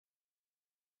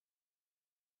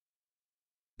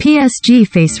PSG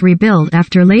face rebuild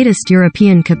after latest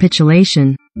European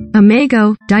capitulation.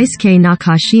 Amigo, Daisuke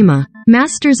Nakashima,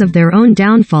 masters of their own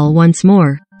downfall once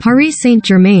more. Paris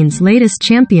Saint-Germain's latest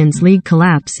Champions League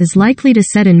collapse is likely to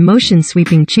set in motion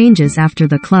sweeping changes after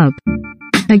the club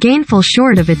again fall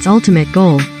short of its ultimate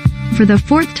goal. For the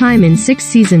fourth time in 6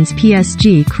 seasons,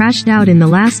 PSG crashed out in the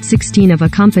last 16 of a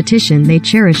competition they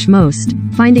cherish most,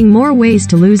 finding more ways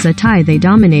to lose a tie they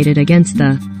dominated against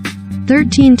the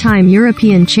 13-time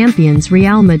European champions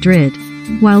Real Madrid.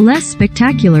 While less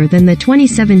spectacular than the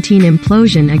 2017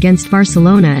 implosion against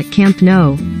Barcelona at Camp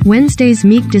Nou, Wednesday's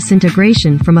meek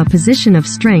disintegration from a position of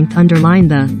strength underlined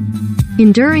the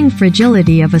enduring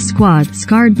fragility of a squad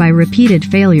scarred by repeated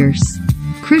failures.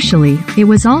 Crucially, it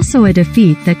was also a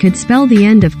defeat that could spell the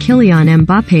end of Kylian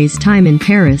Mbappe's time in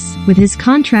Paris, with his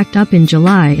contract up in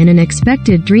July and an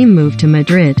expected dream move to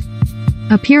Madrid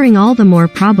appearing all the more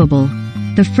probable.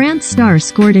 The France star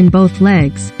scored in both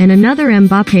legs, and another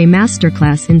Mbappe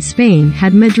masterclass in Spain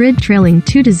had Madrid trailing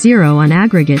 2-0 on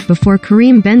aggregate before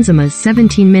Karim Benzema's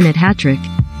 17-minute hat-trick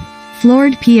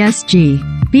floored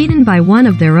PSG. Beaten by one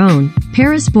of their own,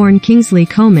 Paris-born Kingsley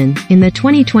Coman, in the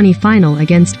 2020 final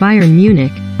against Bayern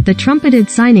Munich, the trumpeted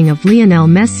signing of Lionel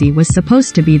Messi was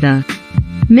supposed to be the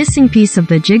missing piece of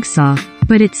the jigsaw,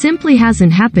 but it simply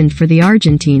hasn't happened for the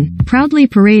Argentine, proudly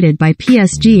paraded by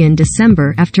PSG in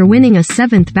December after winning a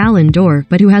 7th Ballon d'Or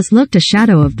but who has looked a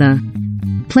shadow of the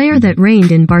player that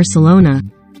reigned in Barcelona.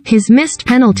 His missed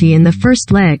penalty in the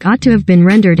first leg ought to have been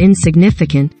rendered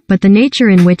insignificant, but the nature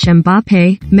in which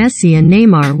Mbappe, Messi and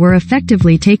Neymar were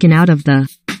effectively taken out of the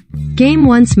game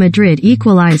once Madrid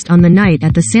equalized on the night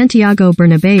at the Santiago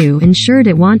Bernabeu ensured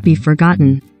it won't be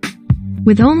forgotten.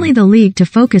 With only the league to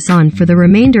focus on for the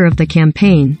remainder of the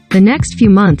campaign, the next few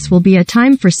months will be a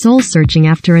time for soul-searching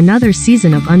after another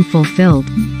season of unfulfilled.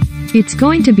 It's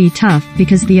going to be tough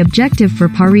because the objective for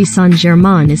Paris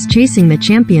Saint-Germain is chasing the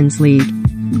Champions League.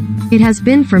 It has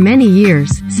been for many years,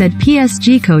 said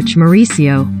PSG coach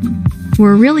Mauricio.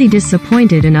 We're really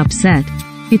disappointed and upset.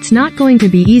 It's not going to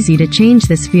be easy to change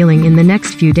this feeling in the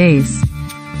next few days.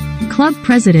 Club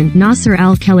president Nasser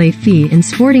Al-Khelaifi and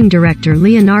sporting director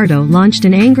Leonardo launched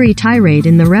an angry tirade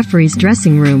in the referee's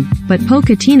dressing room, but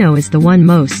Pochettino is the one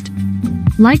most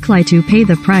likely to pay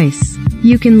the price.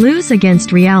 You can lose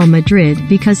against Real Madrid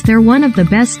because they're one of the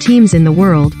best teams in the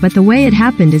world, but the way it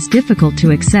happened is difficult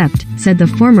to accept, said the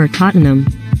former Tottenham.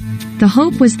 The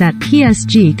hope was that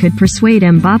PSG could persuade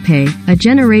Mbappe, a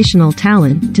generational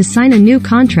talent, to sign a new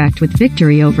contract with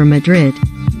victory over Madrid.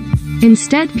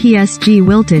 Instead, PSG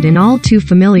wilted in all too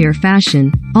familiar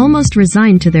fashion, almost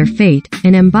resigned to their fate,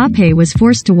 and Mbappe was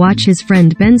forced to watch his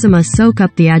friend Benzema soak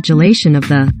up the adulation of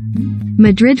the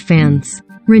Madrid fans.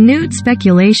 Renewed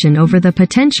speculation over the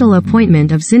potential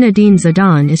appointment of Zinedine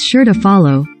Zidane is sure to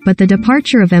follow, but the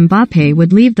departure of Mbappe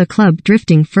would leave the club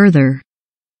drifting further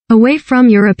away from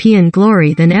European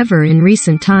glory than ever in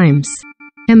recent times.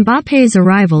 Mbappe's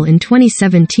arrival in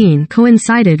 2017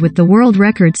 coincided with the world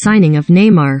record signing of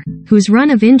Neymar, whose run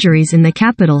of injuries in the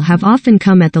capital have often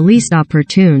come at the least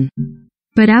opportune.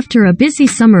 But after a busy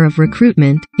summer of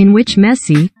recruitment, in which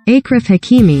Messi, Achraf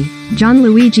Hakimi,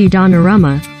 Gianluigi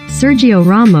Donnarumma, Sergio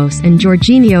Ramos and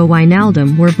Jorginho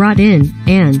Wijnaldum were brought in,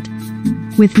 and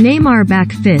with Neymar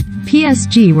back fit,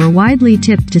 PSG were widely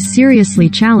tipped to seriously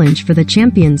challenge for the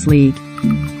Champions League.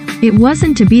 It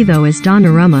wasn't to be though, as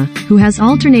Donnarumma, who has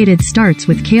alternated starts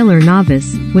with Keylor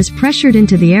Navas, was pressured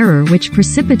into the error which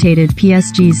precipitated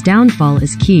PSG's downfall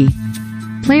as key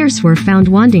players were found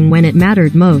wanting when it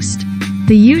mattered most.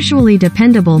 The usually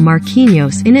dependable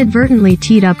Marquinhos inadvertently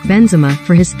teed up Benzema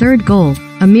for his third goal,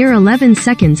 a mere 11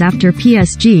 seconds after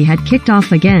PSG had kicked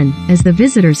off again, as the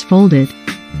visitors folded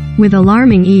with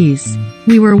alarming ease.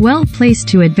 We were well placed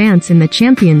to advance in the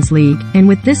Champions League, and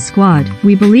with this squad,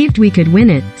 we believed we could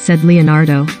win it, said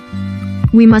Leonardo.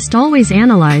 We must always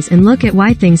analyze and look at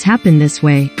why things happen this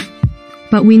way.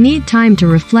 But we need time to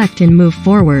reflect and move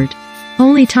forward.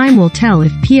 Only time will tell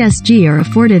if PSG are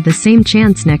afforded the same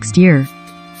chance next year.